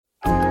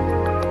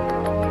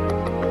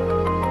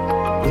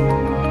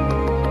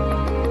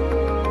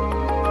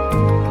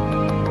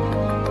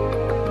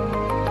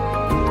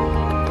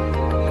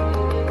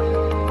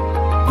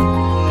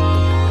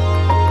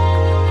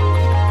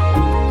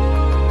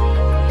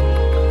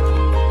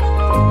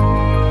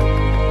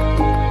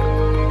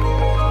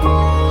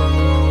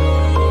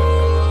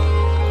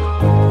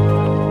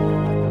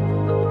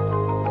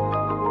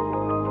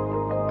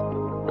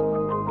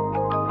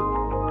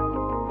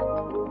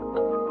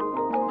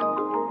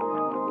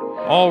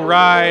All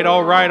right,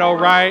 all right, all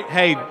right.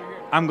 Hey,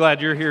 I'm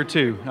glad you're here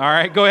too. All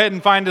right, go ahead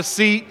and find a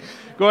seat.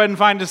 Go ahead and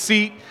find a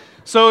seat.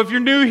 So if you're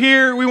new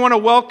here, we want to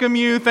welcome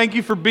you. Thank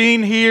you for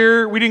being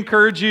here. We'd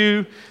encourage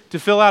you to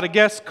fill out a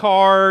guest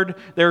card.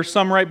 There's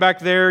some right back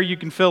there you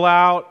can fill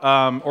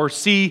out, or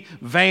see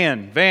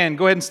Van. Van,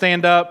 go ahead and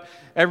stand up.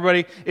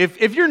 Everybody,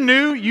 if you're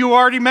new, you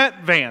already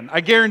met Van. I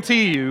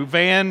guarantee you.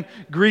 Van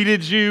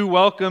greeted you,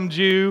 welcomed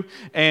you,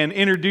 and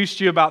introduced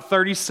you about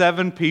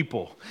 37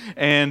 people.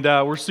 And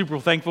we're super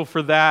thankful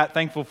for that,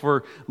 thankful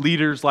for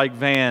leaders like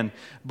Van.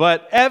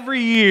 But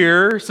every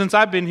year, since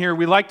I've been here,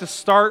 we like to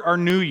start our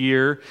new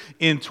year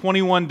in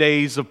 21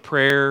 days of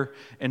prayer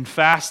and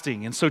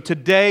fasting. And so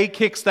today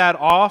kicks that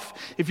off.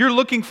 If you're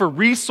looking for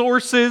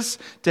resources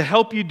to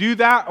help you do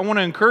that, I want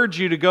to encourage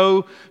you to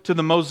go to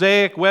the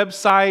Mosaic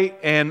website,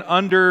 and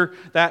under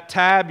that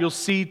tab, you'll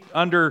see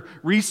under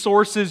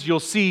resources, you'll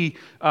see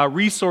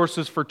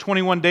resources for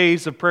 21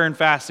 days of prayer and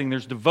fasting.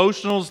 There's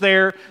devotionals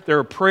there. There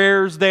are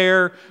prayers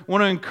there. I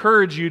want to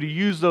encourage you to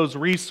use those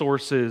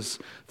resources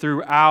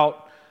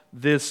throughout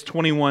this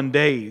 21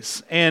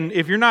 days. And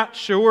if you're not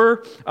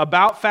sure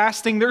about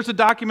fasting, there's a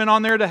document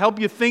on there to help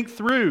you think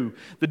through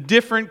the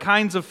different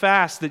kinds of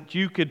fast that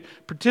you could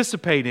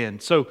participate in.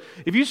 So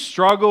if you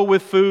struggle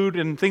with food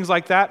and things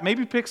like that,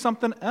 maybe pick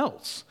something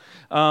else.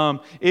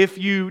 If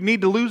you need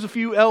to lose a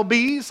few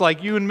lbs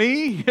like you and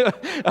me,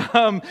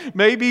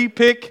 maybe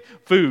pick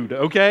food,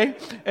 okay?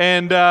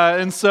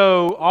 And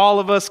so all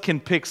of us can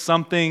pick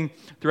something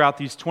throughout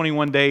these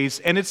 21 days.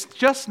 And it's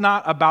just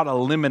not about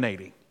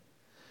eliminating.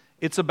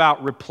 It's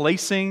about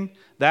replacing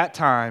that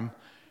time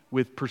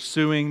with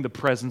pursuing the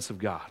presence of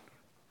God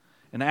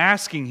and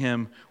asking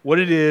Him what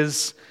it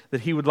is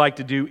that He would like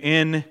to do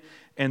in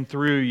and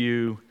through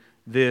you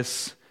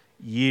this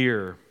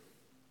year.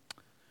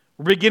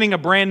 We're beginning a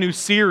brand new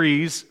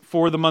series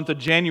for the month of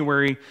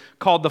January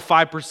called The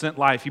 5%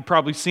 Life. You've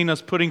probably seen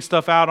us putting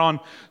stuff out on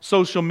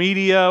social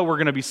media. We're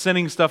going to be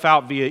sending stuff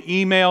out via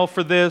email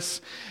for this.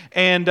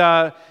 And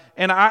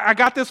I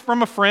got this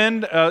from a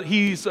friend.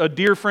 He's a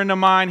dear friend of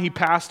mine. He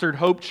pastored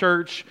Hope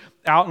Church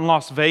out in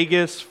Las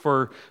Vegas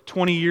for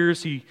 20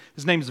 years.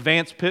 His name's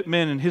Vance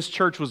Pittman, and his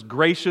church was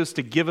gracious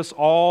to give us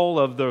all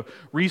of the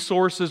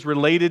resources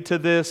related to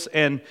this.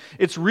 And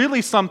it's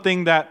really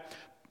something that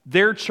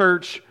their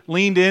church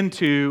leaned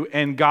into,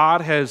 and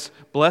God has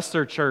blessed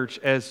their church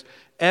as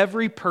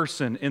every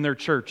person in their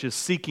church is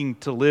seeking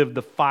to live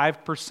the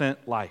 5%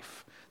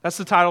 life. That's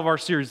the title of our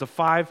series, The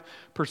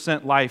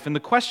 5% Life. And the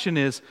question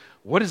is,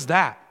 what is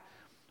that?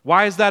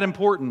 Why is that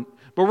important?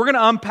 But we're going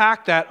to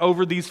unpack that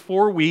over these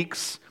 4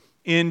 weeks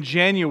in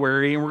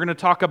January, and we're going to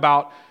talk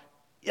about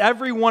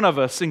every one of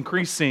us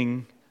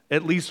increasing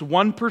at least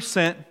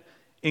 1%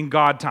 in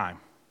God time.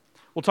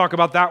 We'll talk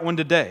about that one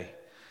today.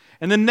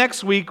 And then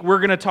next week, we're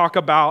going to talk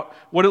about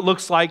what it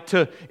looks like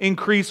to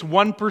increase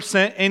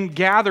 1% in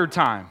gather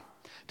time,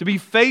 to be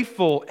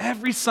faithful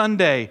every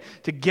Sunday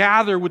to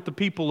gather with the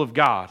people of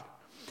God.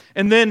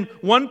 And then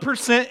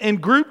 1% in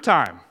group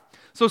time.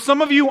 So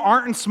some of you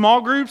aren't in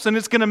small groups, and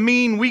it's going to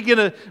mean we're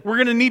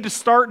going to need to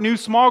start new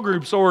small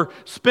groups or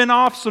spin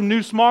off some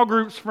new small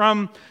groups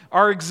from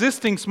our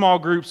existing small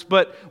groups.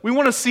 But we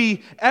want to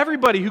see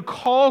everybody who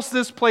calls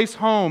this place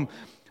home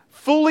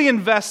fully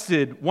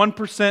invested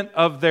 1%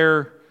 of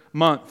their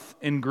month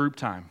in group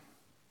time.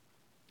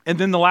 And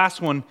then the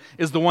last one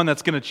is the one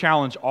that's going to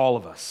challenge all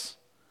of us,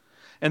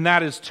 and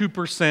that is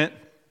 2%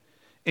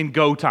 in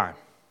go time.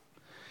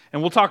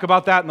 And we'll talk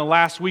about that in the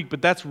last week,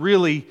 but that's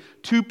really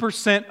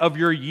 2% of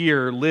your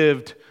year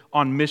lived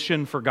on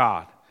mission for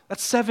God.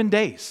 That's 7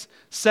 days.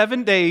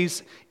 7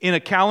 days in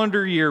a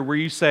calendar year where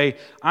you say,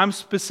 I'm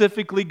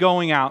specifically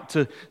going out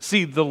to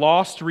see the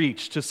lost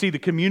reached, to see the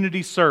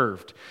community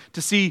served,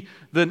 to see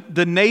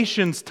the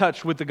nations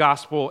touched with the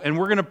gospel, and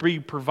we're going to be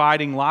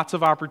providing lots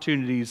of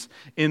opportunities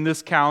in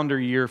this calendar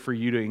year for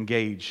you to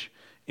engage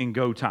in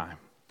go time.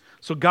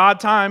 So God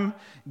time,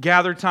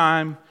 gather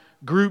time,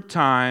 group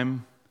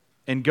time,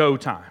 and go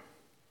time.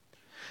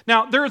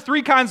 Now, there are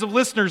 3 kinds of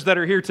listeners that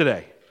are here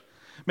today.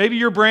 Maybe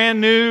you're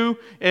brand new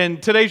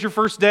and today's your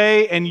first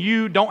day and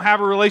you don't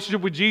have a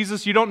relationship with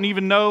Jesus. You don't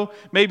even know.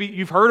 Maybe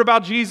you've heard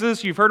about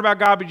Jesus, you've heard about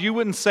God, but you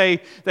wouldn't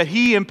say that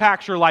He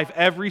impacts your life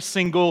every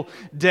single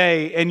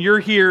day. And you're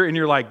here and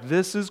you're like,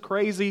 this is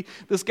crazy.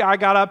 This guy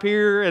got up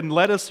here and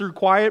led us through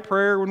quiet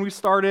prayer when we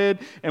started,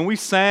 and we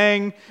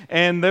sang,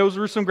 and those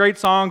were some great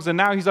songs, and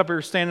now he's up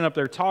here standing up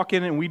there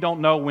talking, and we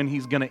don't know when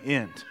he's going to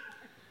end.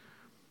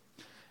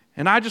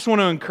 And I just want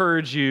to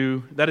encourage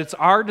you that it's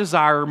our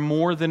desire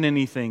more than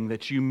anything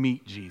that you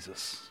meet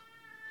Jesus.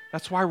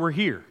 That's why we're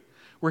here.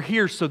 We're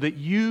here so that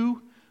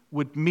you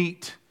would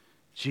meet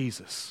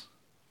Jesus.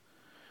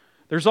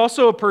 There's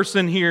also a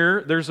person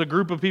here, there's a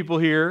group of people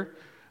here,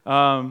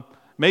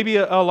 maybe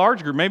a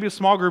large group, maybe a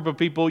small group of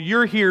people.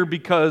 You're here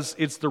because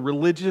it's the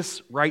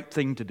religious right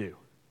thing to do.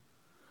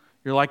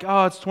 You're like,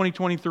 oh, it's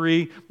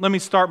 2023. Let me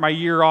start my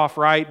year off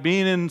right,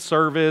 being in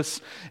service,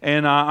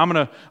 and I'm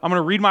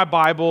gonna read my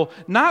Bible.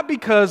 Not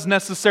because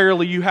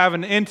necessarily you have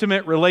an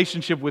intimate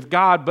relationship with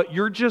God, but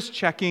you're just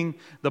checking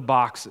the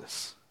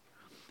boxes.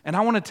 And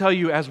I want to tell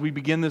you, as we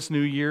begin this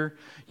new year,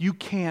 you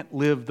can't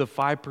live the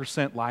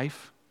 5%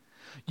 life.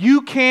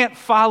 You can't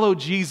follow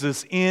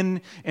Jesus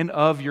in and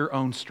of your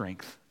own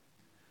strength.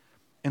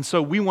 And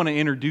so we want to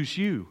introduce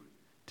you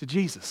to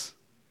Jesus,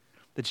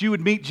 that you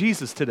would meet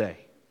Jesus today,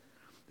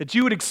 that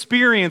you would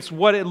experience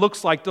what it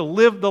looks like to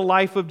live the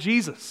life of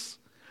Jesus,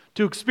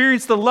 to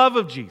experience the love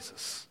of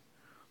Jesus,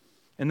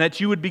 and that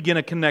you would begin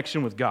a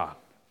connection with God.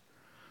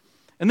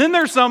 And then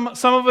there's some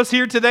of us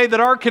here today that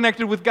are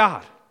connected with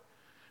God.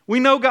 We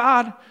know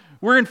God.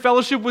 We're in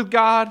fellowship with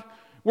God.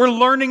 We're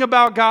learning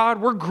about God.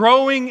 We're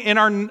growing in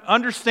our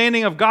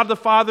understanding of God the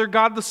Father,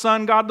 God the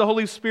Son, God the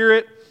Holy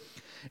Spirit.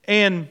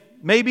 And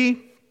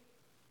maybe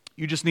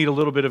you just need a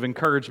little bit of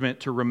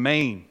encouragement to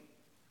remain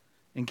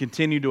and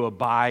continue to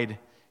abide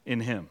in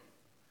Him.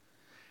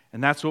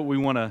 And that's what we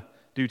want to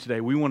do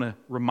today. We want to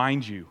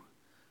remind you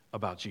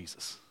about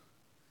Jesus.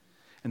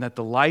 And that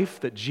the life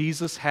that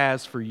Jesus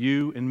has for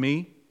you and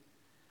me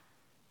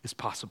is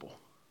possible.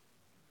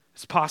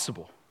 It's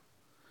possible.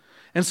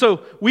 And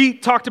so we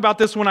talked about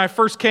this when I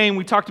first came.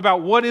 We talked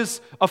about what is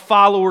a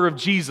follower of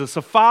Jesus.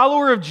 A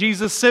follower of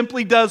Jesus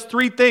simply does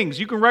three things.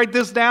 You can write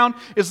this down.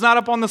 It's not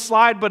up on the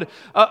slide, but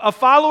a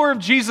follower of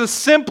Jesus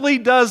simply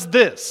does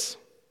this.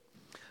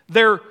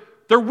 They're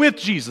with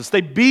Jesus.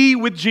 They be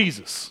with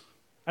Jesus.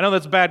 I know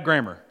that's bad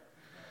grammar,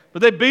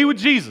 but they be with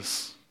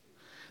Jesus.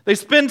 They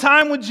spend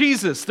time with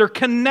Jesus. They're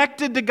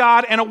connected to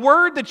God. And a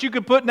word that you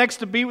could put next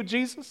to be with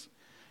Jesus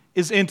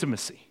is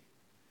intimacy.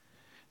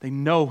 They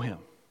know Him.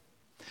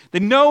 They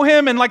know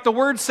Him, and like the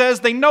word says,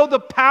 they know the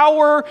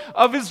power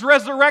of His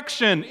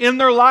resurrection in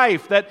their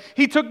life, that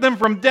He took them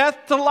from death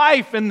to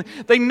life, and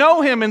they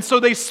know Him, and so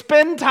they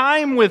spend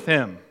time with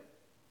Him.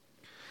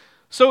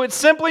 So it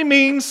simply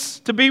means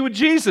to be with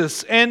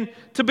Jesus and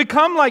to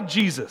become like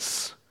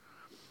Jesus.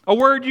 A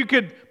word you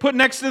could put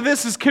next to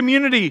this is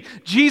community.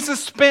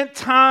 Jesus spent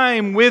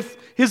time with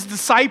His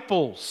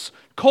disciples,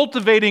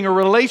 cultivating a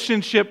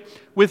relationship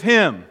with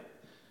Him.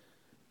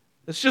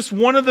 It's just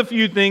one of the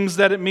few things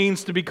that it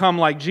means to become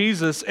like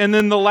Jesus. And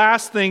then the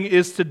last thing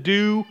is to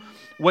do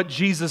what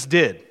Jesus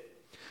did.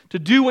 To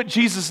do what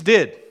Jesus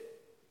did.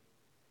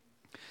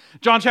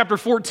 John chapter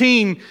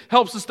 14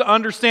 helps us to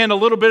understand a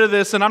little bit of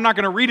this, and I'm not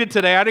going to read it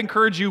today. I'd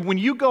encourage you, when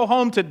you go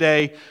home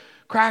today,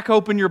 crack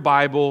open your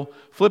Bible,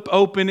 flip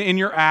open in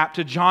your app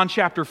to John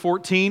chapter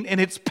 14, and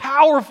it's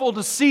powerful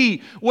to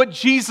see what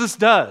Jesus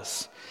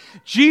does.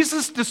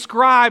 Jesus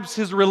describes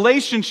His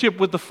relationship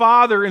with the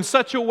Father in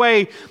such a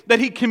way that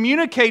He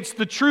communicates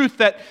the truth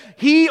that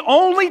He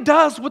only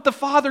does what the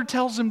Father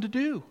tells Him to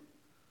do.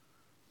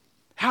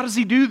 How does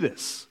He do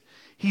this?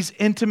 He's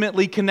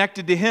intimately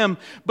connected to Him,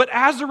 but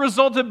as a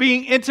result of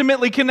being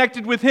intimately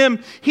connected with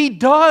Him, He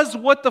does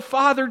what the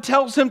Father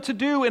tells Him to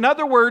do. In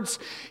other words,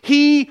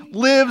 He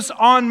lives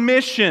on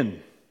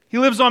mission. He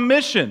lives on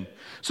mission.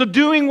 So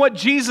doing what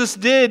Jesus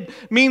did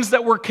means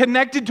that we're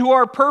connected to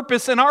our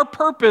purpose, and our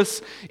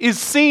purpose is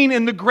seen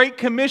in the Great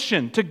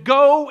Commission, to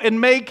go and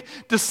make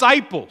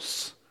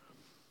disciples.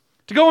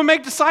 To go and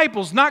make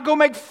disciples, not go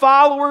make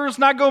followers,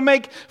 not go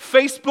make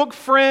Facebook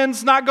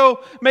friends, not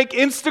go make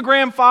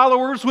Instagram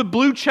followers with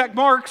blue check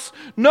marks.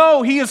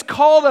 No, He has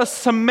called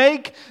us to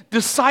make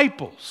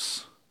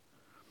disciples.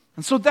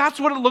 And so that's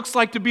what it looks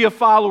like to be a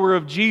follower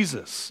of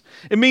Jesus.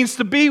 It means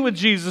to be with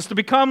Jesus, to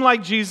become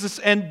like Jesus,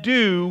 and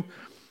do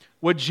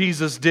what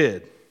Jesus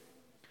did.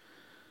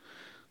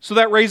 So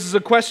that raises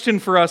a question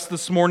for us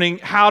this morning.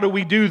 How do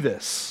we do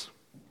this?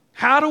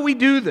 How do we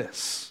do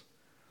this?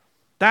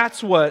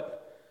 That's what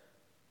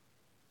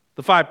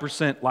the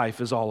 5% life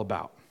is all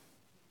about.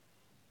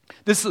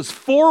 This is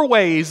 4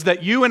 ways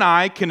that you and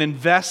I can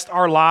invest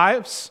our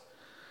lives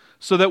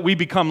so that we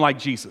become like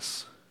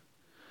Jesus.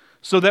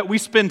 So that we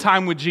spend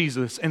time with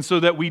Jesus, and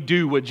so that we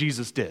do what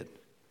Jesus did.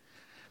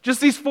 Just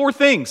these 4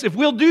 things. If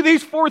we'll do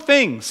these 4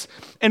 things,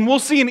 and we'll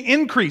see an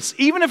increase,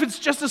 even if it's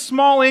just a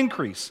small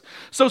increase.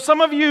 So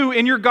some of you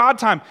in your God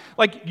time,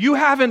 like you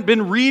haven't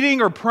been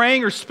reading or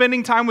praying or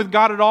spending time with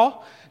God at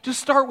all, just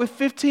start with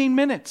 15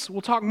 minutes.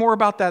 We'll talk more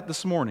about that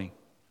this morning.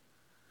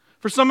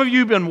 For some of you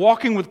who've been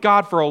walking with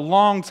God for a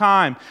long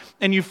time,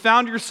 and you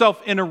found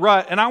yourself in a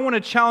rut, and I want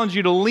to challenge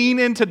you to lean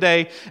in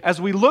today as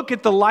we look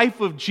at the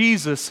life of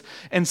Jesus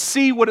and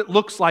see what it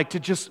looks like to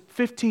just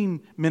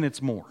 15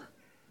 minutes more.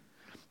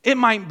 It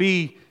might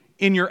be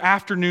in your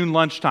afternoon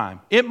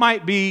lunchtime. It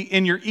might be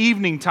in your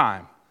evening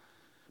time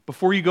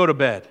before you go to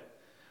bed.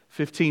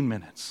 15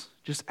 minutes,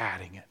 just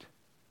adding it.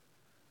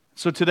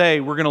 So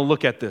today we're going to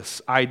look at this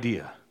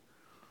idea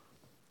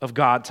of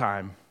God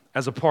time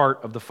as a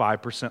part of the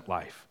 5%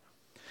 life.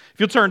 If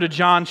you'll turn to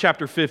John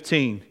chapter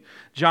 15.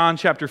 John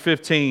chapter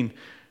 15.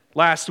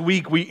 Last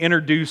week we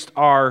introduced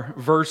our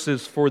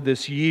verses for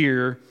this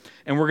year,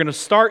 and we're going to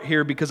start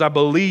here because I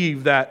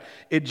believe that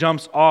it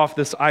jumps off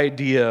this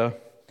idea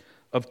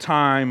of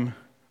time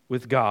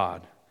with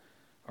God,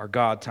 our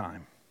God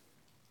time.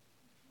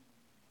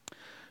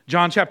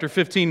 John chapter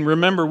 15,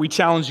 remember we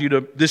challenged you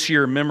to this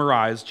year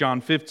memorize John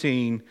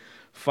 15,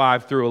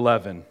 5 through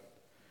 11.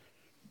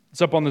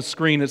 It's up on the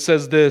screen. It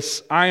says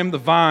this: I am the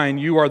vine,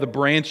 you are the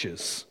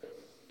branches.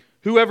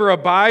 Whoever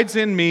abides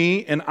in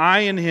me and I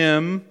in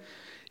him,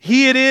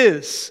 he it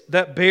is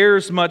that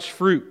bears much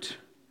fruit.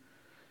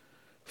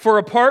 For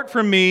apart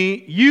from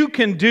me, you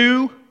can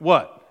do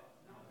what?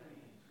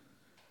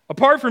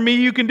 Apart from me,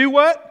 you can do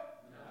what?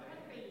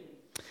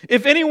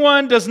 If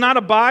anyone does not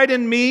abide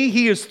in me,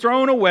 he is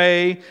thrown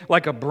away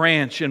like a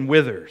branch and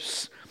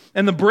withers.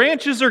 And the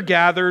branches are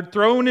gathered,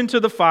 thrown into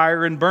the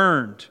fire, and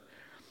burned.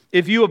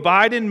 If you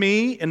abide in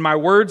me, and my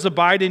words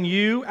abide in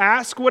you,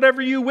 ask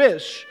whatever you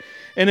wish,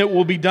 and it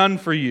will be done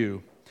for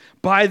you.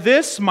 By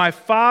this my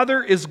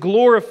Father is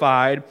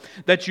glorified,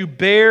 that you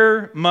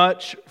bear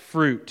much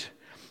fruit,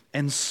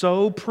 and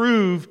so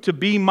prove to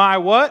be my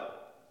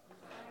what?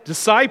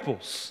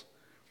 Disciples.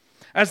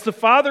 As the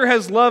Father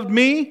has loved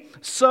me,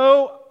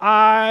 so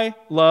I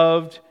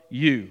loved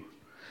you.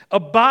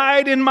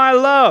 Abide in my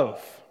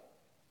love.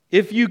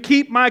 If you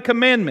keep my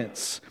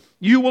commandments,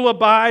 you will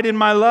abide in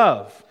my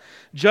love,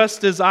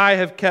 just as I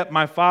have kept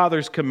my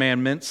Father's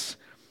commandments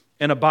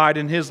and abide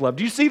in his love.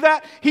 Do you see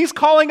that? He's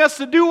calling us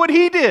to do what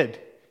he did.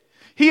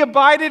 He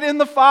abided in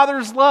the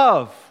Father's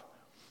love.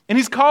 And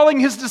he's calling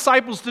his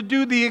disciples to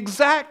do the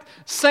exact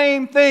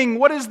same thing.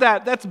 What is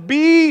that? That's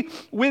be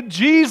with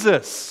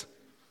Jesus.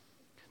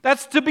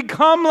 That's to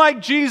become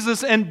like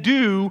Jesus and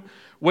do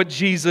what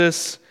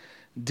Jesus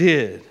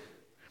did.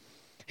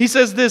 He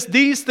says this,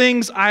 these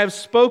things I have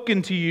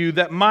spoken to you,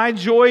 that my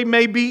joy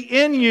may be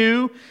in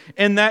you,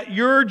 and that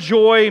your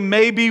joy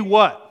may be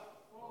what?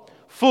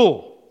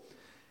 Full.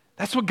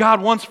 That's what God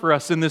wants for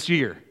us in this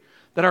year,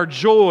 that our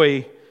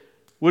joy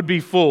would be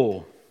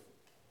full.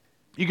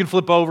 You can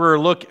flip over or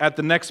look at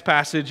the next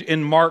passage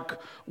in Mark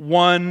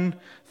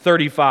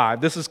 1:35.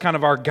 This is kind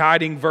of our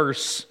guiding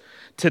verse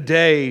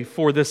today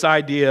for this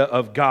idea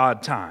of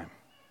God time.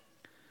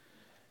 It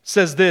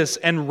says this,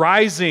 and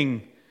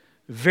rising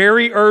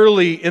very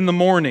early in the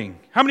morning.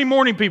 How many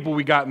morning people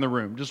we got in the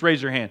room? Just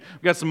raise your hand.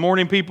 We got some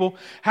morning people.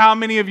 How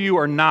many of you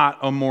are not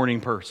a morning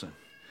person?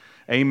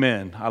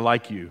 Amen. I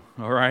like you.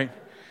 All right. It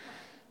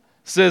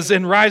says,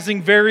 and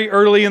rising very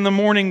early in the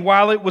morning,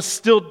 while it was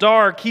still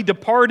dark, he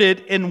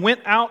departed and went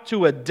out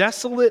to a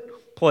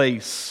desolate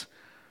place,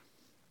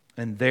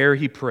 and there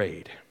he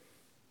prayed.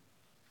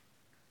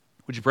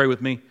 Would you pray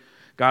with me?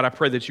 God, I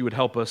pray that you would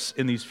help us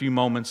in these few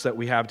moments that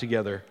we have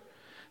together.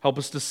 Help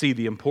us to see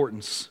the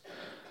importance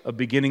of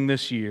beginning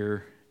this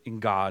year in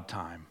God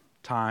time.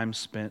 Time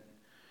spent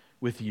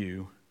with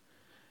you,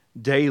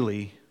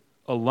 daily,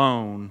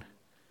 alone,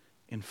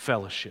 in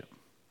fellowship.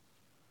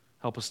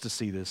 Help us to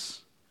see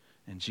this.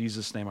 In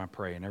Jesus' name I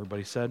pray. And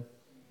everybody said?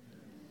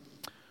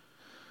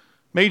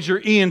 Major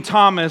Ian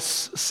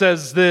Thomas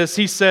says this.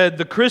 He said,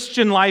 the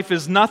Christian life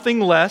is nothing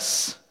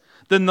less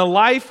than the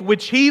life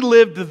which he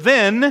lived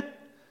then,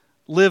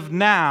 live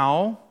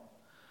now,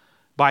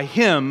 by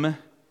him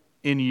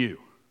in you.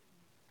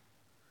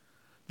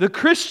 The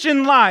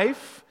Christian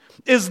life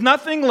is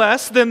nothing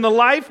less than the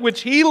life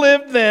which he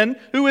lived then.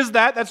 Who is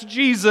that? That's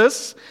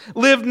Jesus.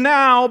 Lived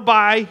now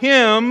by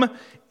him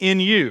in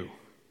you.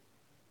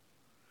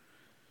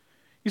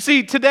 You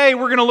see, today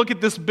we're going to look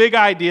at this big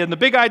idea, and the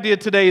big idea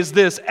today is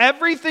this.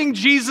 Everything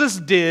Jesus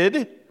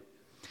did,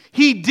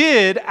 he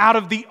did out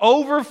of the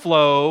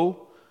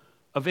overflow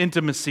of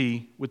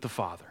intimacy with the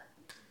Father.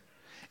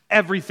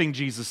 Everything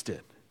Jesus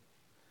did.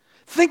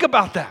 Think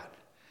about that.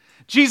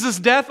 Jesus'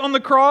 death on the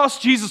cross,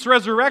 Jesus'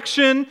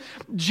 resurrection,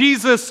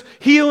 Jesus'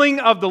 healing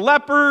of the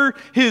leper,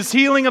 his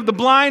healing of the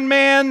blind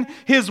man,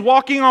 his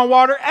walking on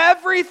water,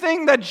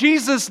 everything that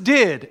Jesus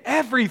did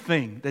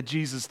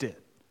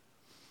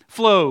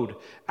flowed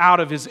out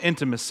of his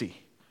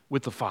intimacy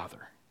with the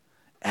Father.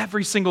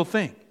 Every single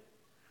thing.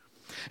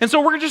 And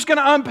so we're just going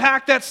to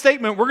unpack that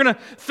statement. We're going to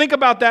think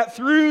about that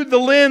through the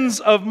lens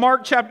of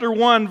Mark chapter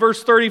 1,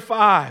 verse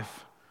 35.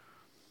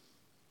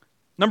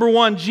 Number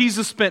one,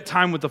 Jesus spent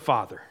time with the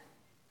Father.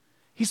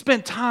 He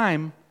spent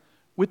time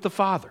with the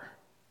Father.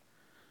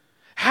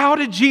 How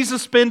did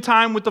Jesus spend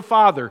time with the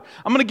Father?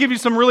 I'm going to give you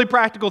some really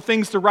practical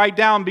things to write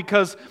down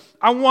because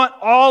I want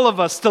all of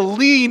us to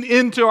lean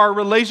into our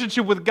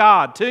relationship with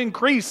God, to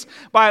increase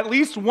by at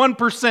least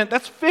 1%.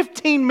 That's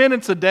 15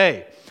 minutes a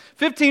day.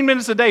 15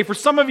 minutes a day. For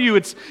some of you,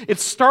 it's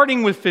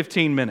starting with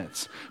 15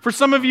 minutes. For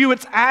some of you,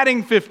 it's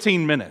adding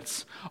 15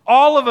 minutes.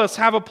 All of us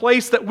have a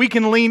place that we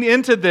can lean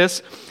into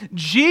this.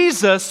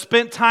 Jesus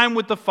spent time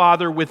with the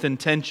Father with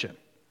intention.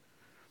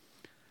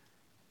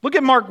 Look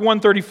at Mark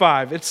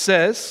 1:35. It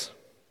says,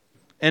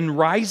 and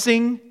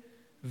rising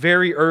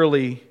very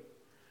early,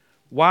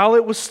 while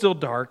it was still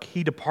dark,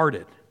 he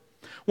departed.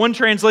 One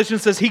translation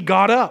says he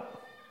got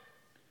up.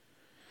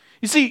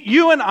 You see,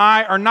 you and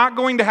I are not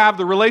going to have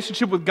the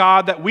relationship with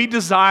God that we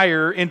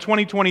desire in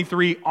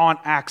 2023 on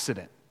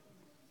accident.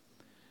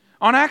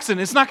 On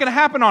accident. It's not going to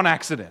happen on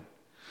accident.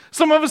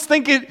 Some of us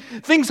think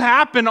things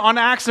happen on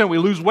accident. We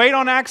lose weight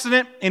on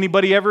accident.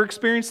 Anybody ever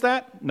experienced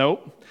that?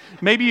 Nope.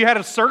 Maybe you had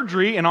a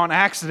surgery and on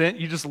accident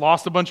you just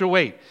lost a bunch of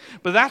weight.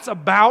 But that's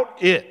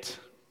about it.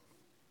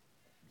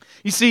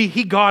 You see,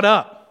 he got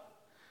up.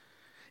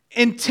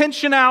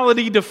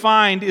 Intentionality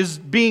defined is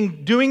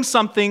doing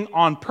something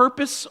on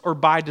purpose or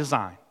by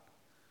design.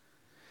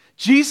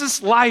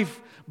 Jesus' life,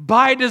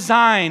 by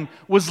design,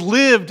 was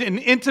lived in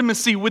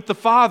intimacy with the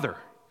Father.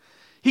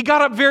 He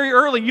got up very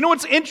early. You know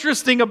what's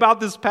interesting about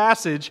this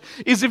passage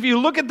is if you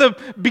look at the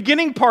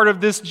beginning part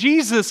of this,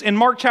 Jesus, in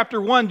Mark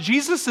chapter 1,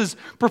 Jesus is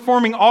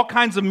performing all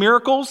kinds of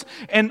miracles,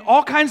 and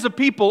all kinds of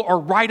people are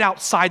right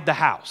outside the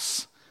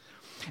house.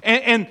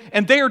 And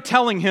they are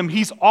telling him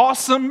he's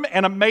awesome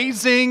and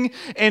amazing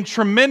and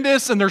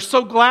tremendous, and they're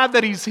so glad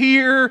that he's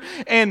here.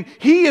 And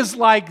he is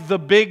like the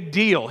big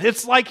deal.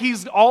 It's like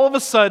he's all of a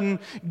sudden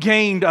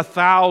gained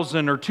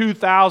 1,000 or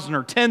 2,000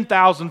 or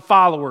 10,000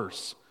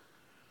 followers.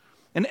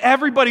 And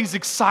everybody's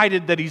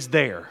excited that he's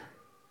there.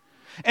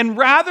 And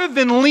rather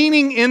than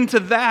leaning into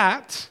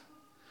that,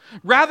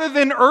 rather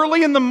than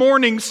early in the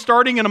morning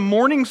starting in a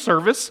morning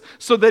service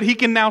so that he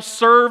can now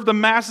serve the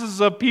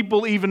masses of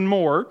people even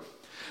more,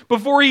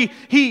 before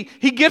he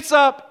gets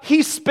up,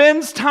 he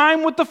spends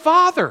time with the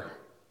Father.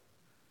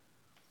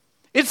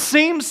 It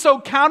seems so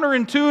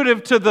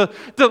counterintuitive to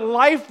the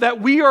life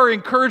that we are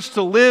encouraged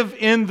to live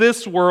in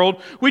this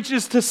world, which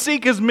is to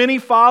seek as many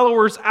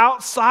followers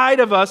outside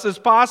of us as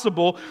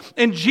possible.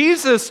 And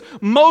Jesus'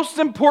 most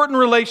important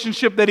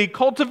relationship that he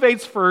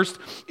cultivates first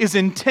is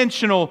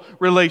intentional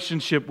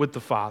relationship with the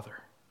Father.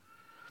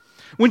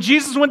 When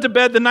Jesus went to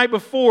bed the night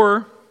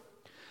before,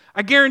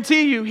 I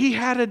guarantee you he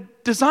had a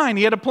design,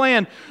 he had a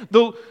plan.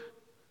 The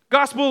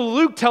Gospel of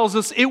Luke tells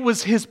us it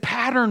was his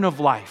pattern of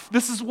life.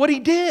 This is what he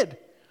did.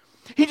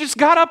 He just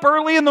got up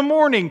early in the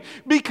morning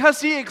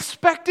because he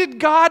expected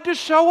God to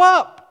show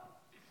up.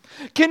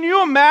 Can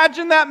you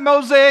imagine that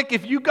mosaic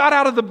if you got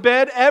out of the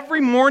bed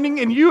every morning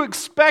and you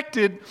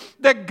expected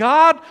that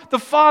God the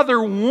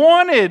Father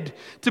wanted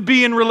to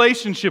be in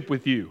relationship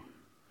with you?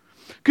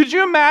 Could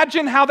you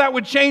imagine how that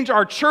would change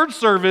our church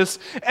service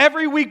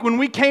every week when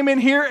we came in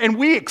here and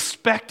we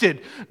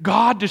expected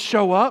God to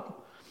show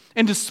up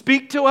and to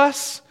speak to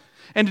us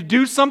and to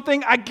do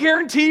something? I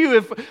guarantee you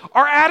if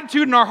our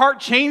attitude and our heart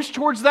changed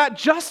towards that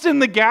just in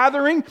the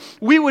gathering,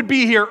 we would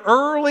be here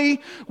early.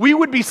 We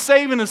would be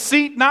saving a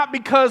seat, not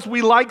because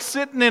we like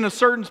sitting in a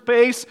certain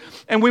space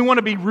and we want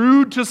to be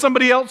rude to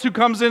somebody else who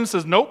comes in and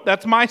says, nope,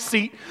 that's my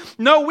seat.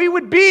 No, we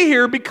would be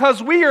here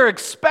because we are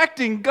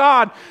expecting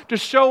God to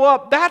show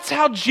up. That's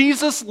how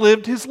Jesus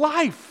lived his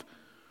life.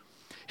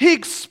 He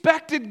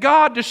expected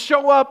God to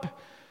show up,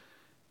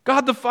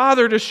 God the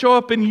Father to show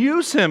up and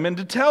use him and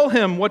to tell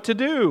him what to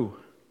do.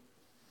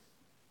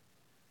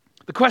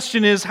 The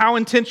question is, how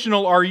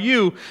intentional are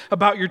you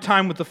about your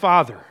time with the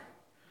Father?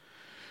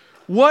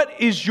 What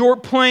is your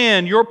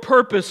plan, your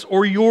purpose,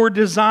 or your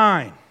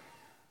design?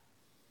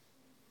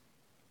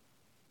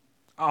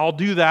 I'll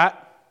do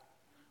that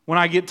when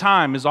I get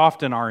time is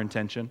often our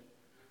intention.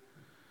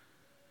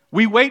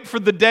 We wait for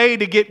the day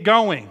to get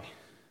going,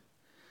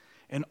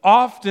 and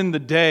often the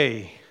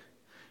day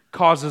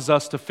causes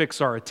us to fix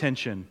our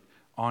attention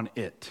on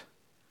it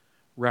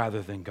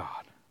rather than God.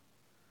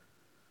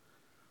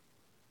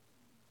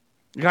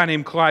 A guy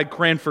named Clyde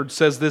Cranford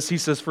says this. He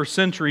says, for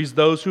centuries,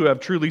 those who have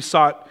truly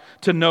sought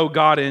to know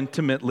God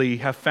intimately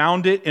have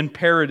found it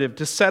imperative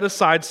to set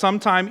aside some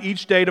time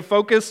each day to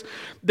focus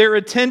their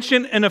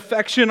attention and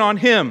affection on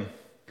Him.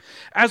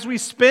 As we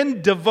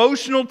spend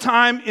devotional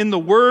time in the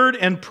Word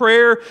and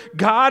prayer,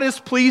 God is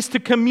pleased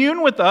to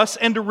commune with us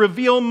and to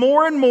reveal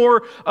more and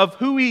more of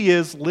who He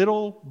is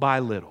little by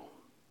little.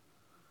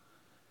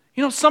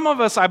 You know, some of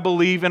us, I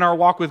believe, in our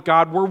walk with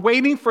God, we're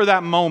waiting for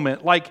that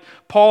moment like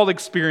Paul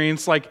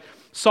experienced, like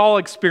Saul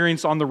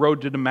experienced on the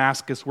road to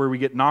Damascus, where we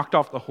get knocked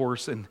off the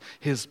horse and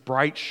his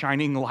bright,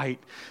 shining light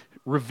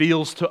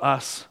reveals to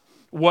us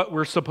what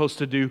we're supposed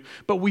to do.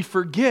 But we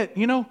forget,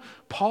 you know,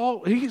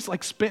 Paul, he's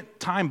like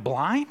spent time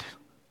blind,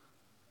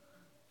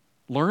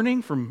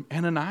 learning from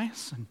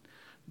Ananias and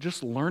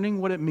just learning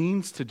what it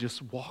means to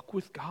just walk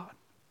with God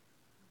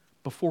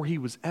before he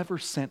was ever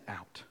sent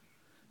out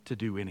to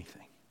do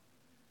anything.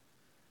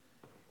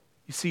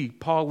 You see,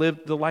 Paul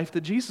lived the life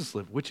that Jesus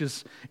lived, which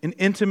is an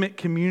intimate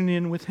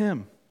communion with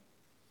Him.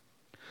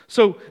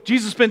 So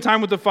Jesus spent time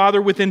with the Father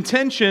with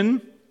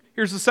intention.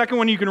 Here's the second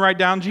one you can write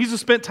down.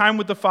 Jesus spent time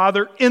with the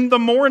Father in the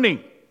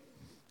morning.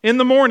 In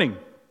the morning.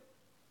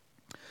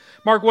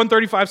 Mark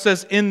 1:35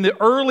 says, in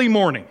the early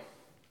morning.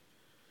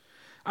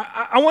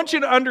 I want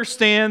you to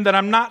understand that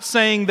I'm not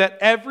saying that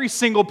every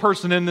single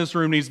person in this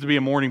room needs to be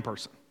a morning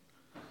person.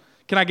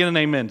 Can I get an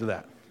amen to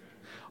that?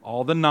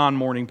 All the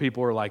non-morning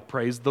people are like,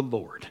 praise the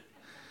Lord.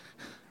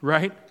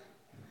 Right?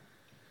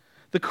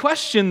 The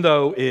question,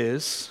 though,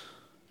 is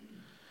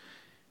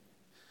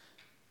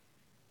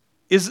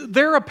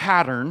there a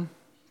pattern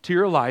to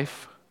your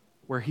life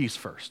where He's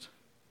first?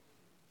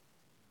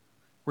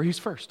 Where He's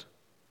first?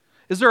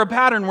 Is there a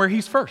pattern where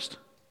He's first?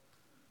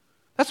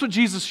 That's what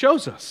Jesus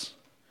shows us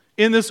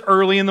in this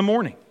early in the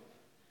morning.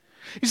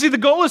 You see, the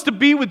goal is to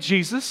be with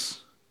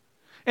Jesus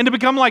and to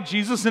become like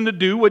Jesus and to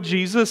do what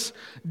Jesus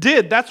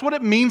did. That's what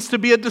it means to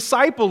be a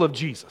disciple of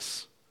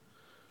Jesus.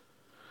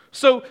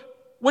 So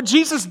what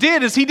Jesus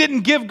did is He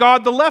didn't give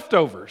God the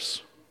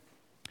leftovers.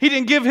 He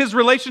didn't give His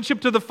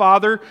relationship to the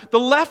Father the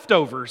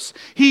leftovers.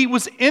 He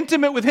was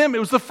intimate with Him. It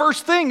was the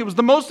first thing. It was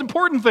the most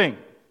important thing.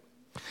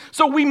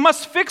 So we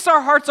must fix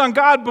our hearts on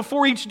God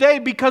before each day,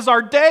 because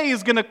our day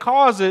is going to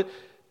cause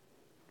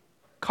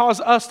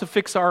us to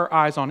fix our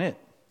eyes on it.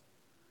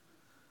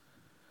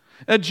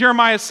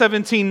 Jeremiah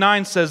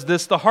 17:9 says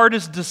this, "The heart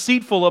is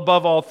deceitful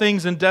above all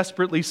things and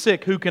desperately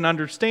sick. Who can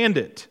understand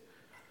it?"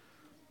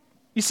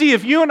 You see,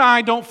 if you and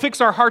I don't fix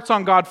our hearts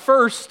on God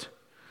first,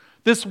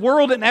 this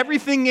world and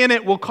everything in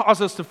it will cause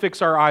us to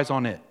fix our eyes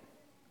on it.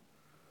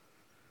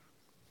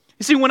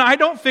 You see, when I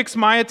don't fix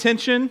my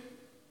attention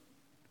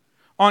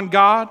on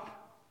God,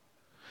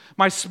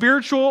 my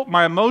spiritual,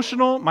 my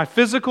emotional, my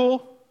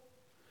physical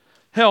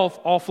health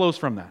all flows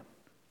from that.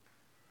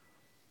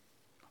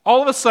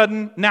 All of a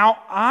sudden, now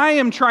I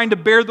am trying to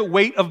bear the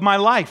weight of my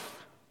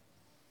life.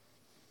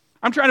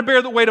 I'm trying to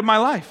bear the weight of my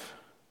life.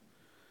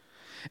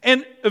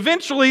 And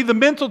eventually, the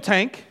mental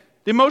tank,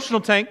 the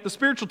emotional tank, the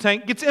spiritual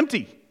tank gets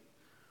empty.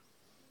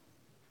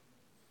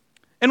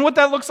 And what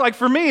that looks like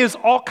for me is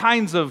all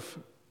kinds of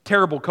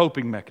terrible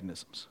coping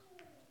mechanisms.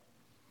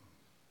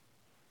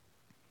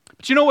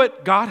 But you know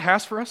what God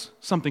has for us?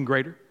 Something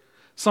greater,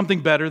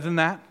 something better than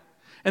that.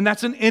 And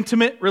that's an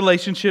intimate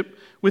relationship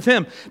with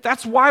Him.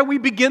 That's why we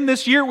begin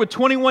this year with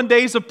 21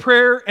 days of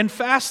prayer and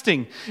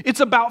fasting. It's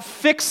about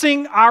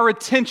fixing our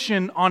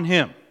attention on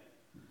Him.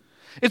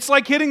 It's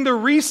like hitting the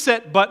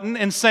reset button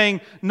and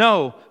saying,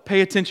 no,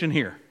 pay attention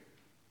here.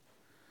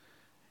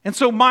 And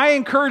so my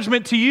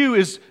encouragement to you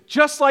is,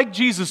 just like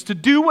Jesus, to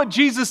do what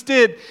Jesus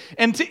did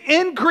and to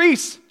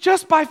increase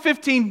just by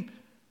 15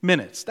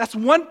 minutes. That's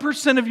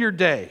 1% of your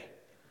day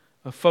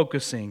of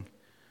focusing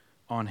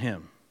on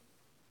Him.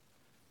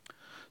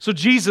 So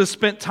Jesus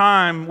spent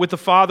time with the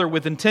Father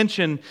with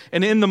intention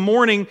and in the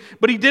morning,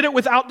 but He did it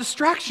without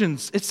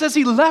distractions. It says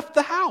He left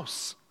the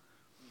house.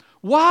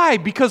 Why?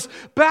 Because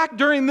back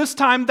during this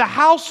time, the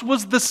house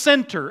was the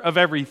center of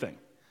everything.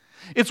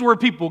 It's where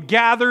people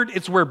gathered.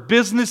 It's where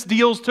business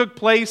deals took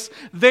place,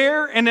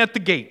 there and at the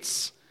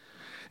gates.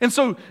 And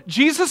so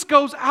Jesus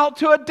goes out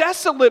to a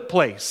desolate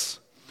place.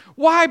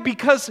 Why?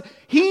 Because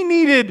He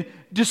needed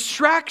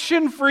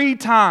distraction-free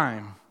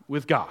time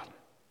with God.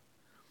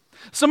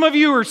 Some of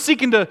you are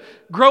seeking to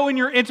grow in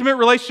your intimate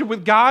relationship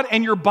with God,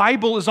 and your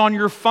Bible is on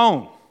your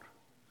phone.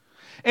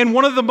 And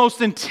one of the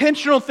most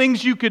intentional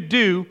things you could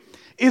do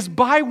is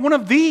buy one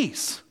of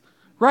these,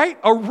 right?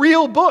 A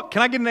real book.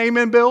 Can I get an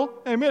amen, Bill?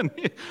 Amen.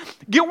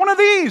 Get one of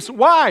these.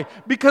 Why?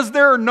 Because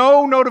there are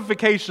no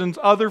notifications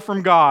other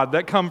from God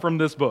that come from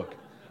this book,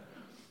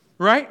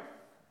 right?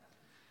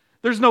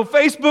 There's no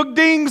Facebook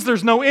dings.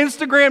 There's no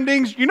Instagram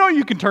dings. You know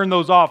you can turn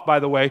those off, by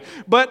the way.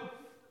 But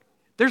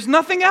there's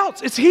nothing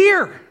else. It's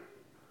here.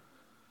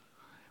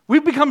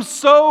 We've become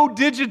so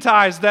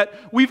digitized that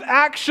we've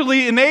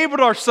actually enabled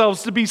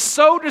ourselves to be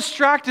so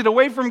distracted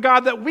away from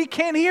God that we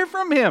can't hear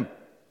from Him.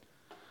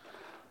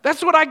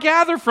 That's what I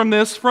gather from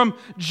this, from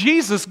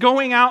Jesus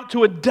going out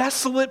to a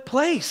desolate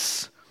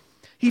place.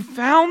 He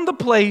found the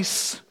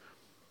place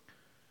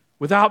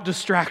without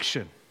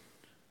distraction.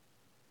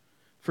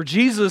 For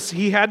Jesus,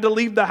 He had to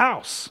leave the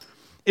house.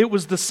 It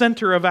was the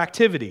center of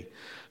activity.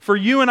 For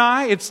you and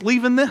I, it's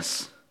leaving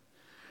this.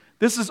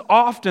 This is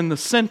often the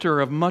center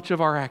of much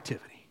of our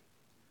activity.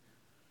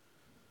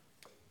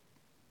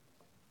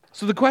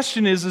 So the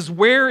question is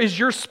where is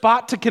your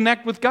spot to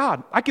connect with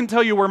God? I can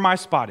tell you where my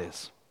spot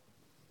is.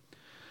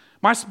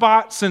 My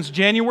spot since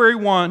January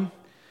 1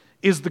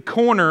 is the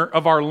corner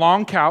of our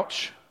long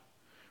couch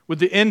with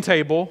the end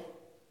table,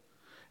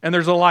 and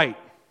there's a light.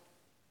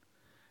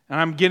 And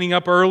I'm getting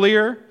up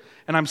earlier,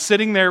 and I'm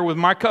sitting there with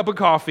my cup of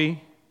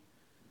coffee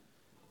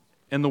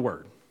and the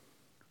Word.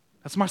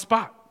 That's my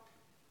spot.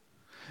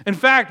 In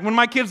fact, when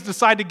my kids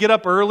decide to get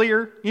up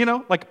earlier,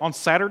 like on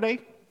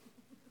Saturday,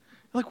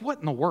 like, what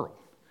in the world?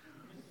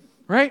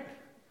 Right?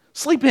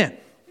 Sleep in,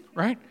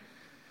 right?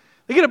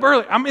 They get up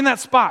early. I'm in that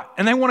spot,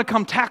 and they want to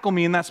come tackle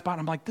me in that spot.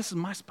 I'm like, this is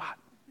my spot.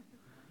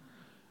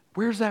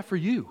 Where's that for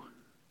you?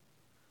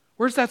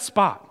 Where's that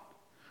spot?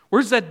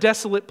 Where's that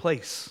desolate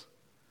place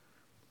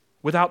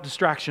without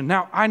distraction?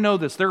 Now, I know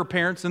this. There are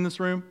parents in this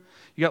room.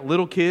 You got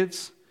little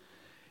kids,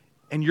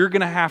 and you're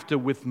going to have to,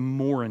 with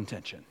more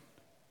intention,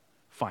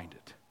 find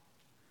it.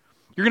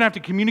 You're going to have to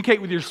communicate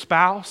with your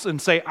spouse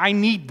and say, I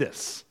need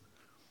this.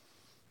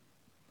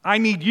 I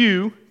need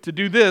you to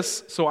do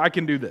this so I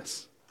can do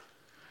this.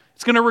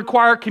 It's going to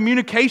require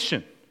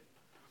communication.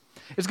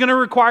 It's going to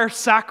require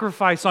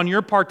sacrifice on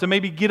your part to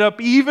maybe get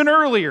up even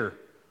earlier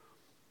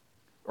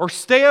or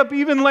stay up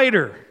even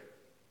later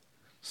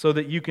so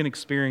that you can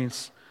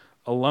experience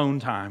alone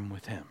time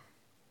with Him.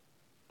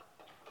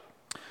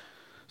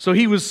 So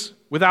He was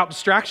without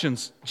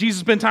distractions. Jesus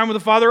spent time with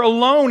the Father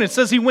alone. It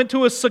says He went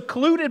to a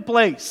secluded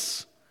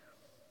place.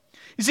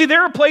 You see,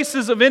 there are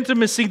places of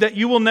intimacy that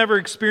you will never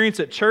experience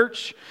at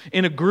church,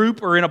 in a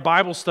group, or in a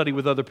Bible study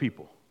with other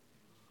people.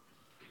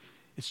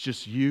 It's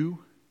just you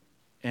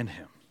and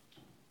Him.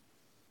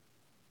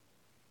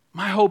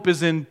 My hope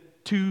is in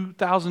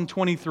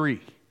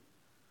 2023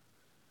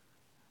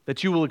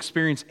 that you will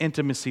experience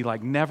intimacy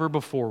like never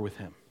before with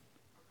Him.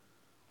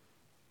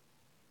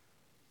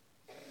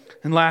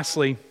 And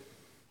lastly,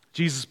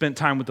 Jesus spent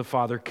time with the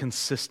Father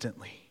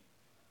consistently.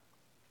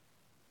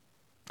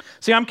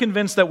 See, I'm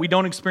convinced that we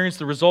don't experience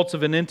the results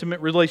of an intimate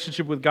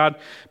relationship with God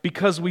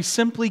because we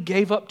simply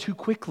gave up too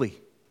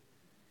quickly.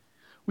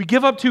 We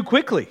give up too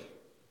quickly.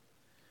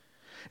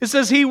 It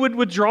says he would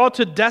withdraw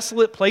to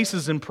desolate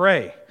places and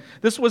pray.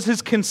 This was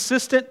his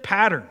consistent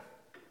pattern.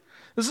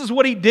 This is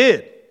what he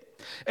did.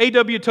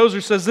 A.W.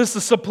 Tozer says this: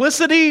 the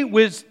simplicity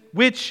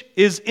which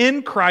is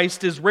in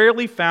Christ is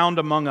rarely found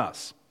among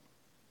us.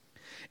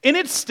 In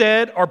its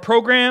stead are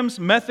programs,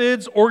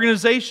 methods,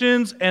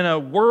 organizations, and a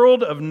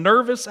world of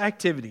nervous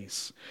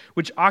activities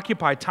which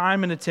occupy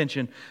time and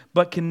attention,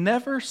 but can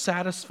never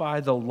satisfy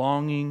the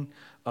longing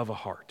of a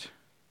heart.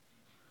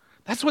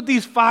 That's what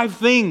these 5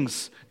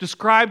 things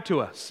describe to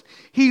us.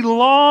 He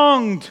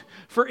longed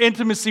for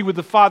intimacy with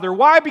the Father.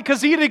 Why?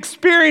 Because he had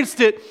experienced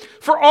it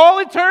for all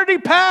eternity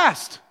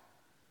past.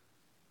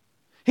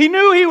 He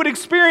knew he would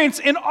experience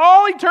in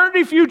all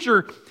eternity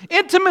future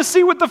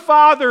intimacy with the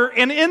Father.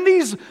 And in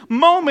these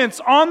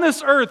moments on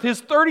this earth,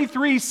 his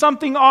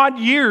 33-something odd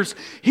years,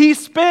 he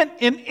spent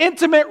an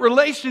intimate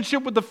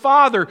relationship with the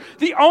Father.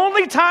 The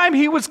only time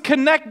he was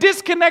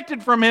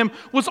disconnected from him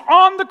was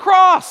on the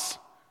cross,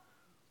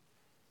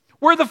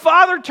 where the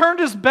Father turned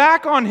his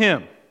back on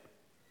him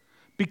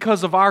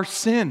because of our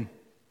sin.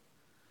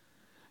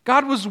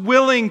 God was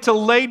willing to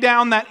lay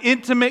down that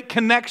intimate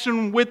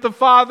connection with the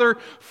Father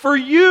for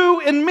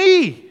you and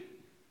me.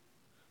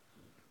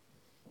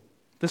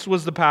 This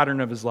was the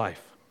pattern of his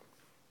life.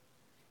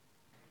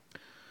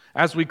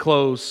 As we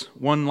close,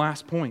 one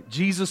last point.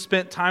 Jesus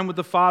spent time with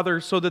the Father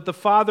so that the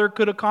Father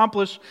could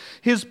accomplish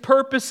his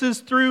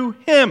purposes through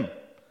him.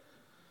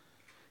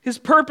 His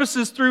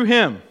purposes through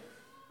him.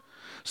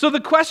 So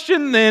the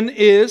question then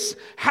is,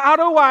 how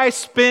do I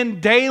spend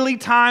daily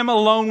time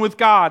alone with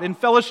God in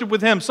fellowship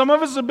with him? Some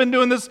of us have been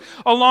doing this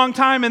a long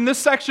time, and this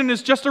section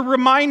is just a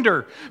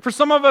reminder. For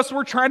some of us,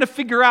 we're trying to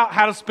figure out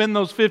how to spend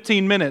those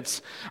 15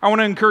 minutes. I want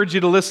to encourage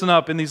you to listen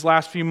up in these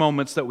last few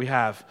moments that we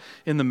have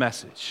in the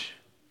message.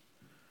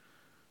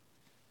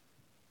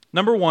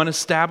 Number 1,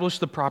 establish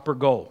the proper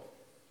goal.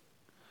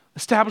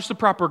 Establish the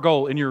proper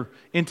goal in your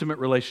intimate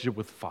relationship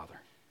with the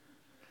Father.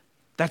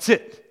 That's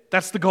it.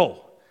 That's the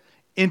goal.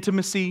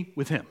 Intimacy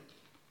with him.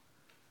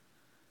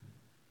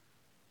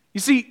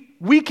 You see,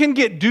 we can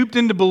get duped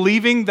into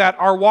believing that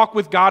our walk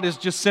with God is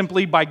just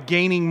simply by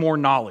gaining more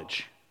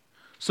knowledge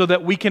so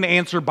that we can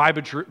answer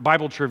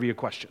Bible trivia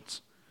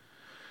questions.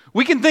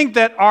 We can think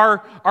that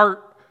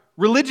our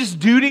religious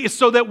duty is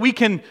so that we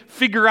can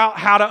figure out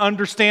how to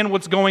understand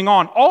what's going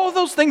on. All of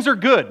those things are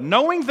good.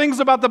 Knowing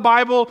things about the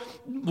Bible,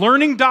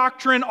 learning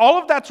doctrine,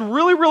 all of that's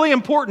really, really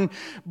important.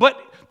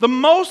 But the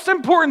most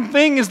important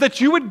thing is that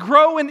you would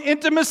grow in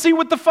intimacy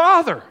with the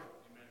Father.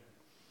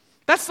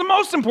 That's the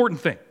most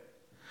important thing.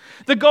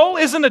 The goal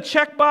isn't a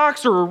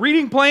checkbox or a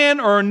reading plan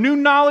or a new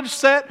knowledge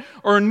set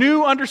or a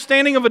new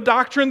understanding of a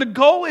doctrine. The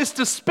goal is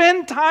to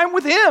spend time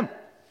with him.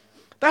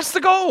 That's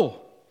the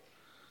goal.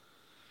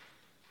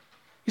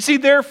 You see,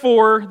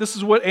 therefore, this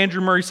is what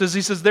Andrew Murray says.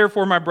 He says,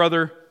 therefore, my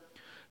brother,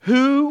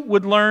 who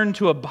would learn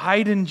to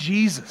abide in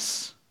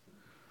Jesus?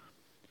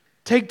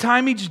 Take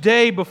time each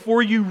day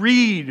before you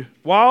read,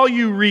 while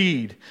you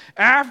read,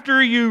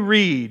 after you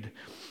read,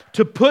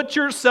 to put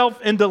yourself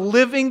into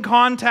living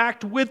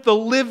contact with the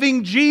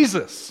living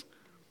Jesus.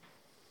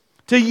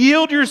 To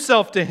yield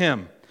yourself to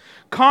him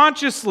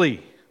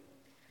consciously,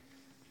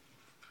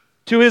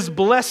 to his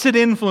blessed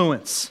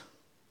influence,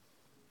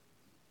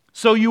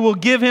 so you will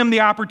give him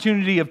the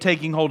opportunity of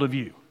taking hold of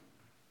you,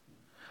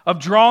 of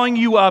drawing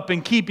you up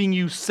and keeping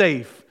you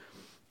safe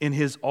in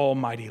his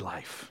almighty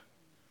life.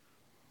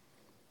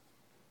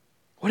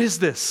 What is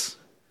this?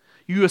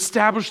 You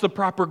establish the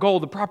proper goal.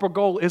 The proper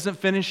goal isn't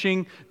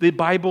finishing the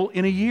Bible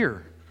in a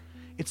year.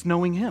 It's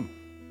knowing him.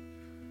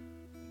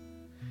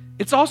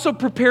 It's also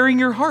preparing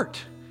your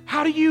heart.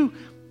 How do you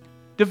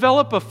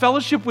develop a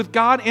fellowship with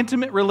God,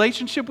 intimate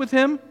relationship with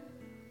him?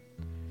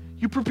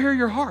 You prepare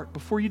your heart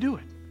before you do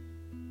it.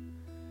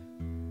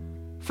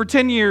 For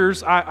 10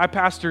 years, I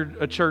pastored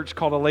a church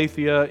called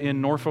Aletheia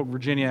in Norfolk,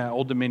 Virginia at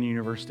Old Dominion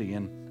University.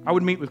 And I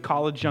would meet with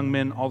college young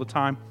men all the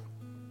time,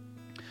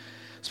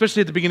 especially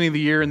at the beginning of the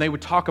year, and they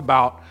would talk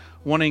about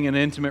wanting an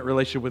intimate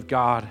relationship with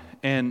God.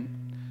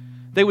 And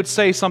they would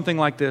say something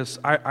like this: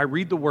 I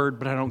read the Word,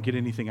 but I don't get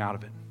anything out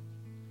of it.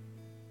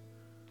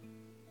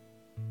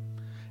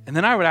 And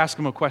then I would ask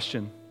them a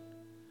question.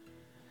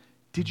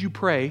 Did you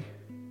pray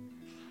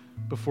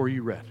before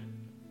you read?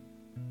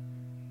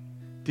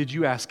 Did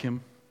you ask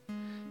him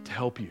to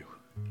help you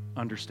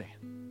understand?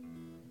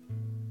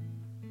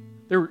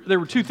 There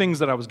were 2 things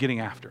that I was getting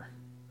after.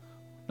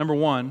 Number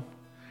 1,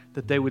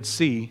 that they would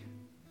see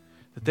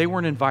that they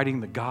weren't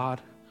inviting the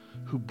God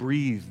who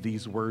breathed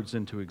these words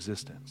into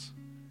existence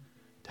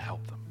to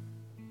help them.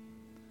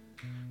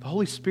 The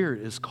Holy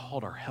Spirit is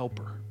called our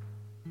helper.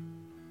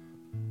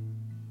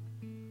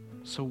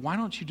 So why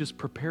don't you just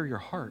prepare your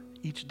heart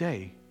each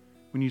day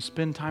when you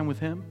spend time with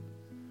him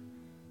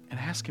and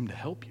ask him to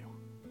help you?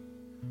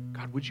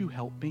 God, would you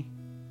help me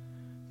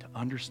to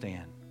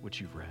understand what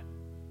you've read,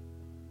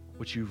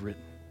 what you've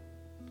written,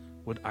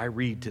 what I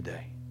read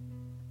today?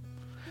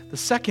 The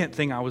second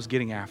thing I was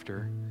getting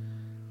after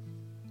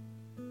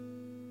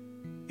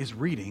is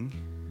reading,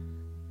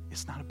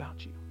 it's not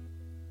about you.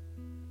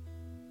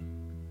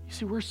 You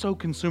see, we're so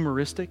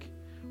consumeristic.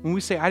 When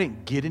we say, I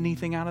didn't get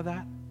anything out of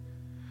that.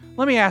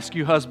 Let me ask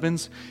you,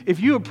 husbands, if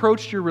you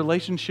approached your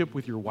relationship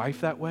with your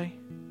wife that way,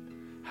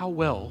 how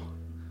well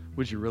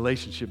would your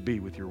relationship be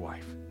with your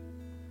wife?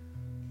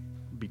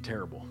 It'd be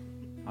terrible,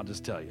 I'll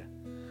just tell you.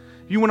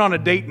 You went on a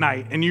date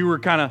night and you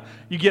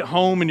get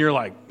home and you're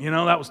like,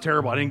 that was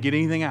terrible. I didn't get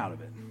anything out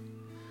of it.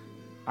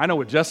 I know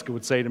what Jessica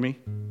would say to me.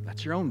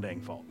 That's your own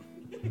dang fault.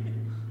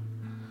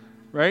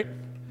 Right?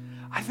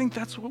 I think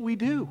that's what we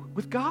do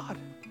with God.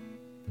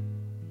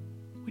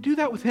 We do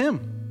that with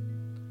Him.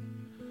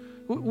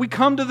 We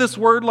come to this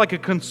word like a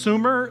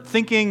consumer,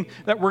 thinking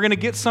that we're going to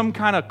get some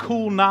kind of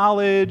cool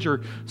knowledge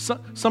or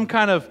some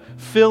kind of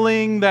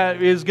filling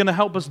that is going to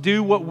help us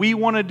do what we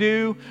want to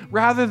do,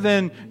 rather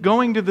than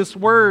going to this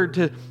word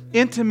to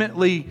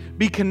intimately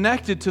be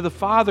connected to the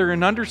Father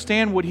and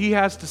understand what He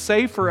has to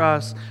say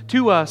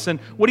to us, and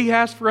what He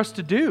has for us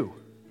to do.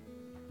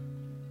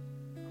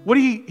 What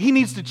He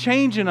needs to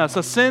change in us,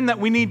 a sin that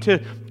we need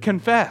to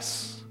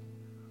confess.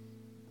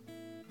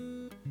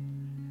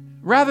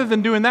 Rather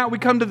than doing that, we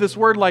come to this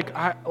word like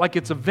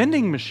it's a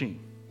vending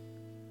machine.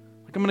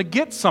 Like I'm going to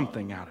get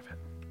something out of it.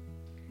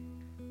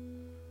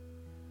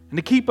 And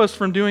to keep us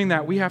from doing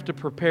that, we have to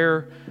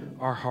prepare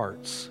our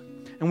hearts.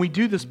 And we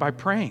do this by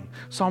praying.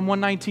 Psalm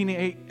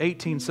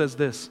 119:18 says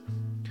this,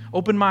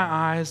 "Open my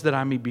eyes that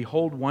I may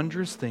behold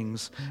wondrous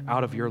things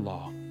out of your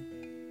law."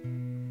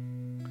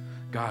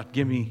 God,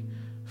 give me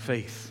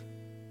faith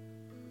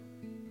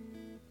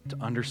to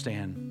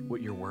understand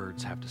what your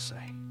words have to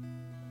say.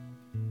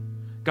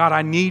 God,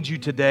 I need you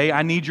today.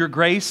 I need your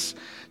grace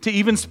to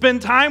even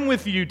spend time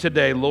with you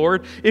today,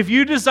 Lord. If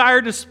you desire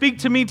to speak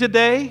to me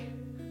today,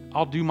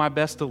 I'll do my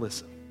best to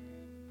listen.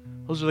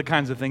 Those are the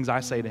kinds of things I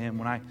say to Him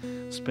when I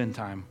spend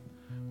time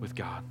with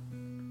God.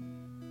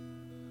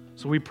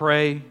 So we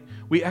pray,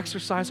 we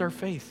exercise our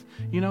faith.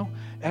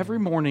 Every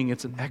morning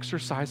it's an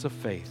exercise of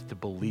faith to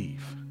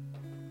believe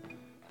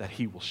that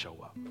He will show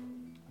up.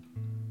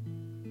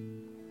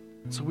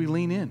 And so we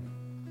lean in.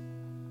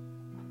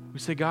 We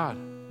say, God,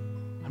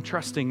 I'm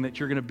trusting that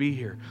you're going to be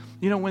here.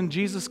 When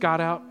Jesus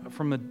got out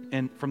from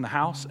the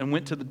house and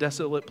went to the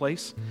desolate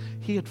place,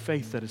 He had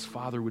faith that His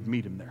Father would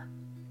meet Him there.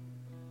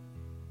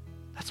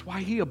 That's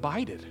why He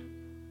abided.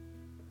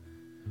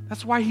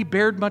 That's why He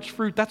bared much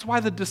fruit. That's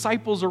why the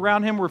disciples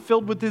around Him were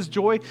filled with His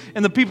joy,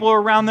 and the people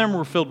around them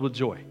were filled with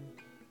joy.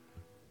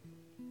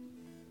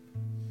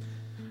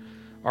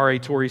 R.A.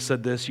 Torrey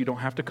said this, you don't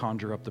have to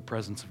conjure up the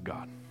presence of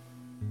God.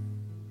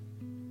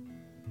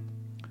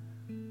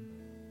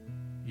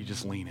 You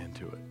just lean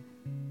into it.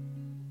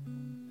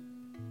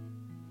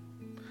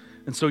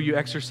 And so you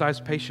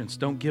exercise patience.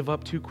 Don't give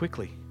up too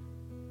quickly.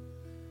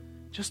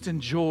 Just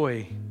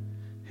enjoy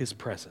His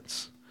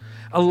presence.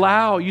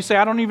 You say,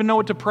 I don't even know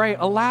what to pray.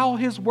 Allow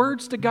His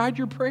words to guide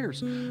your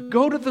prayers.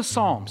 Go to the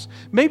Psalms.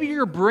 Maybe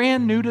you're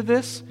brand new to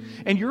this,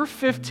 and your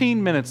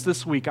 15 minutes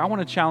this week, I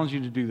want to challenge you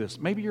to do this.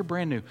 Maybe you're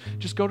brand new.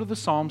 Just go to the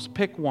Psalms,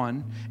 pick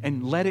one,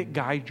 and let it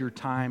guide your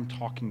time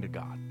talking to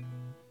God.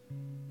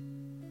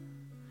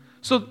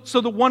 So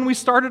the one we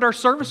started our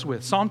service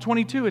with, Psalm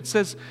 22, it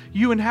says,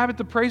 you inhabit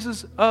the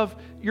praises of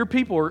your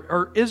people,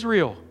 or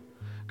Israel.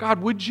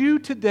 God, would you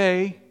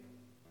today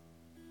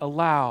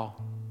allow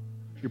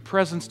your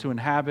presence to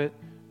inhabit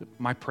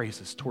my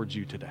praises towards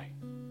you today?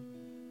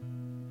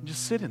 And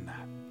just sit in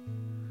that.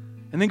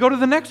 And then go to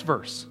the next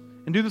verse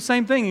and do the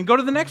same thing. And go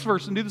to the next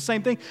verse and do the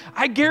same thing.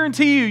 I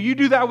guarantee you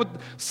do that with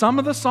some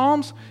of the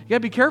Psalms. You got to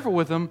be careful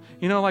with them.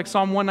 Like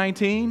Psalm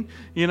 119,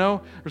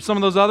 or some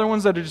of those other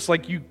ones that are just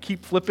like you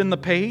keep flipping the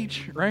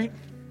page, right?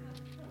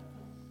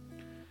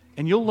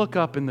 And you'll look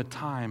up and the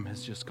time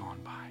has just gone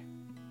by.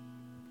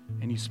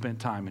 And you spent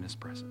time in His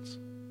presence.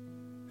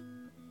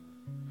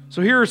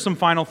 So here are some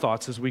final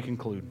thoughts as we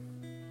conclude.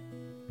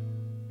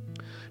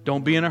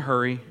 Don't be in a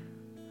hurry.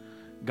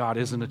 God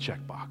isn't a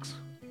checkbox.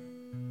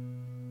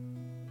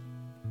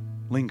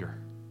 Linger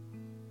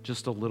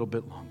just a little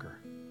bit longer.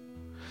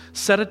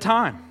 Set a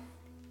time.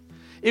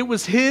 It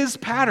was His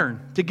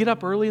pattern to get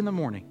up early in the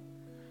morning.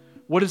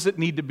 What does it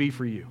need to be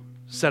for you?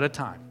 Set a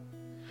time.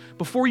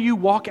 Before you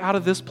walk out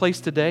of this place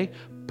today,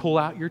 pull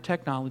out your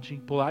technology,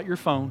 pull out your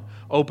phone,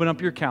 open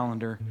up your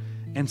calendar,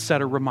 and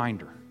set a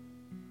reminder.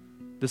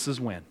 This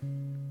is when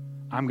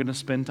I'm going to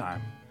spend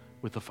time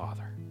with the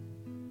Father.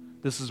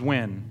 This is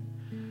when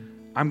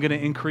I'm going to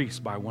increase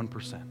by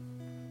 1%.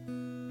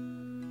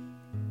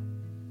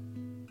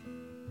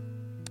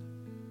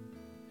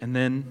 And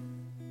then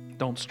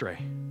don't stray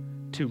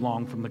too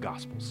long from the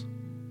Gospels.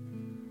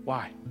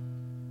 Why?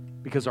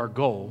 Because our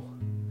goal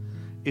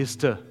is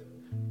to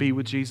be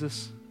with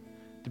Jesus,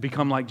 to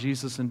become like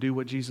Jesus and do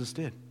what Jesus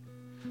did.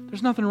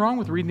 There's nothing wrong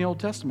with reading the Old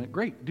Testament.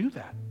 Great, do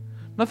that.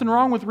 Nothing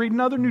wrong with reading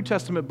other New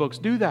Testament books.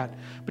 Do that.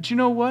 But you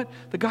know what?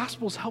 The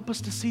Gospels help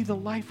us to see the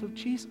life of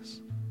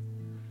Jesus.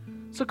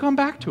 So come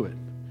back to it.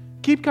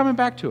 Keep coming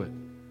back to it.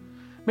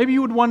 Maybe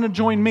you would want to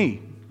join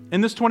me.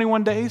 In this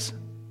 21 days,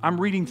 I'm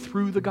reading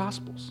through the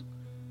Gospels.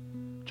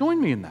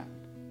 Join me in that.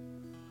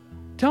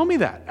 Tell me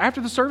that.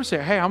 After the service,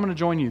 say, hey, I'm going to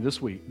join you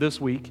this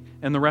week,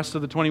 and the rest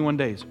of the 21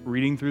 days,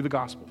 reading through the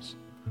Gospels.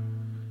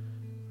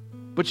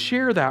 But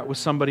share that with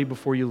somebody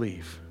before you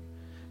leave.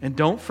 And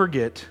don't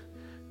forget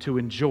to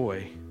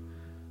enjoy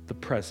the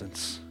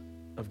presence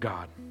of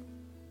God.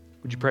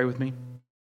 Would you pray with me?